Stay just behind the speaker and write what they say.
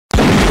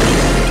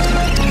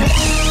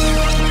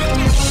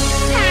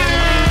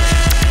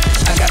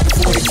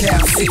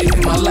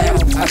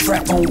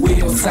trap on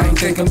wheels, I ain't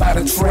thinking about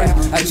a trap.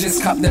 I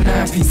just copped the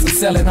 9-piece, I'm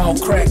selling all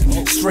crack.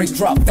 Straight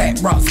drop fat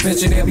rocks,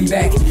 bet you they'll be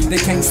back. They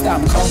can't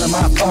stop calling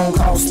my phone,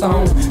 call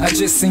Stone. I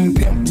just seen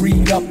Pimp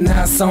read up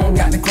 9 song.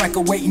 Got the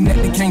cracker waiting at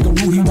the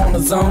kangaroo, he want a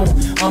zone.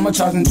 I'ma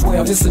charge him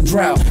 12, it's a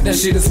drought, that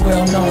shit is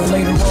well known.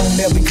 Later on,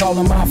 they'll be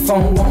calling my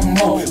phone, one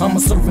more. I'ma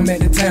serve him at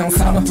the town,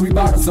 counting 3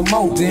 bottles of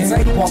more. Then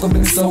walk up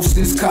in the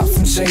socialist, cop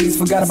some shades.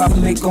 Forgot about the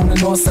lick on the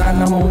north side,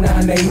 and I'm on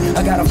 9A.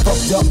 I got a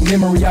fucked up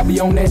memory, I be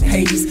on that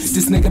haze.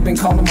 This nigga been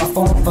calling my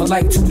phone for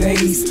like 2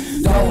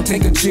 days. Dog,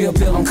 take a chill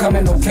pill, I'm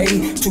coming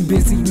okay. Too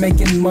busy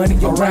making money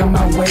around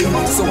my way.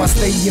 So I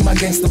stay in my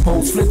gangster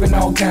pose, flipping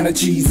all kind of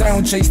cheese. I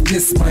don't chase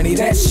this money,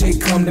 that shit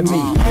come to me.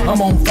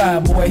 I'm on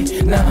fire, boy,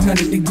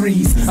 900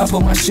 degrees. I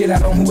put my shit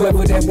out on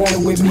whoever that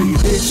wanted with me.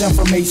 Bitch, I'm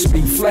from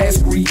HB, Flash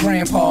Free,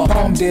 Grandpa,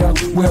 Palmdale,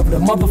 wherever the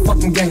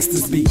motherfucking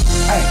gangsters be.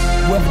 Hey,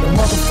 wherever the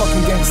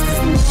motherfucking gangsters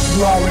be.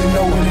 You already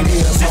know what it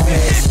is,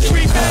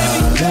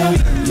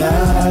 la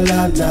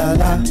la la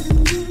la.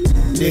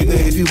 Nigga,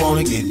 if you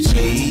wanna get G,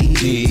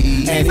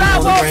 and you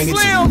wanna bring it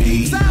to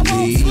me,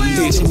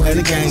 bitch, you where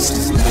the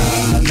gangsters be.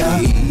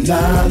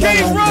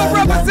 King Road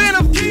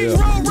representative, King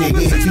Road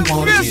representative,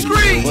 Fifth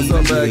Street. What's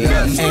up,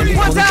 Badguyz?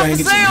 What's out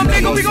for Sam,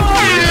 nigga? We gon'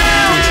 hold it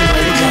down.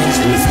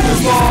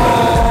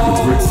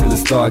 The bricks in the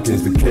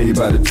stockings, the K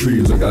by the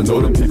tree. Look, I know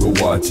them people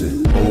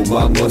watching. Oh,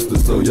 my mustard,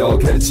 so y'all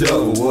catch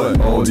up.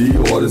 What? All these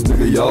orders,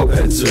 nigga, y'all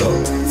patch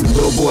up. See,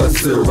 little boys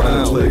sit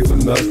around, play for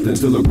nothing,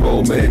 till a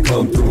grown man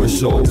come through and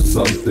show them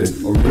something.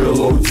 A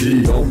real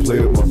OG don't play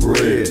with my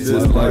bread.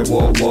 Just like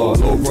Walmart,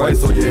 low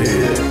price on your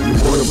head. You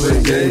wanna play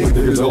a game,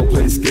 nigga, don't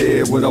play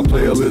scared. When I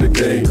play a little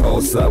game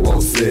called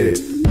Sidewalk said.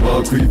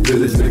 Mud Creek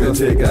Village, nigga,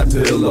 take out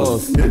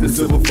pillows. Hit the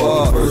Silver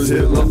Far, first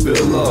hit La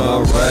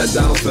Villa. Ride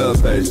down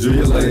Fairfax,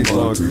 Junior Lane,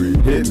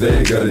 Concrete. Hit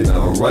Van Gunny,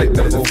 now right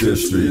back to 5th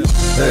Street.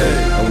 Hey,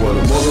 I'm one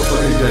of the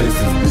motherfucking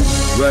gangsters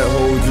be. Rat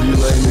hole, Junior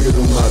Lane, nigga,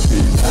 do my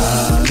beat.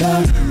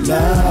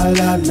 La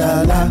la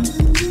la la.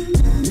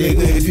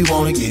 Nigga, if you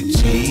wanna get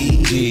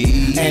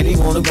G, and you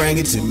wanna bring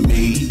it to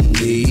me,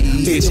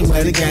 bitch, you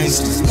where the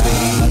gangsters be.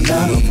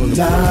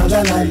 La la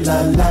la la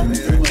la.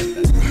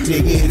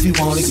 Nigga, if you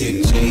wanna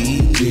get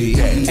G,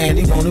 and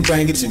you wanna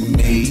bring it to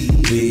me,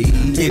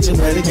 bitch, you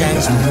where the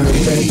gangsters be. I heard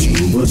that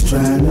you was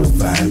trying to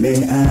find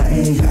me, I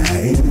ain't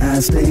hiding, I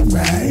stay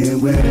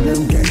riding where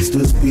them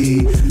gangsters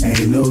be.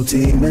 Ain't no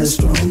team as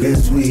strong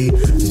as we.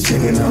 Just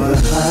checking all the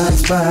hot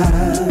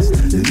spots,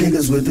 the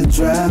niggas with the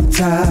drop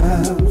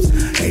tops.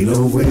 Ain't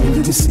no way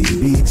you can see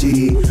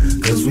BG,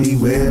 cause we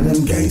where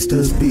them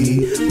gangsters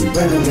be. We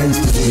where them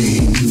gangsters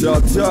be.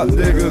 Chop chop,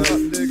 nigga.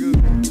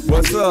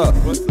 What's up?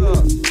 What's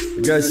up?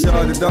 You got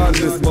shot in the dog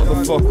in this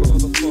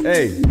motherfucker.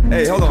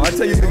 Hey, hold on. I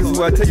tell you niggas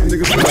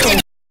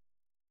what.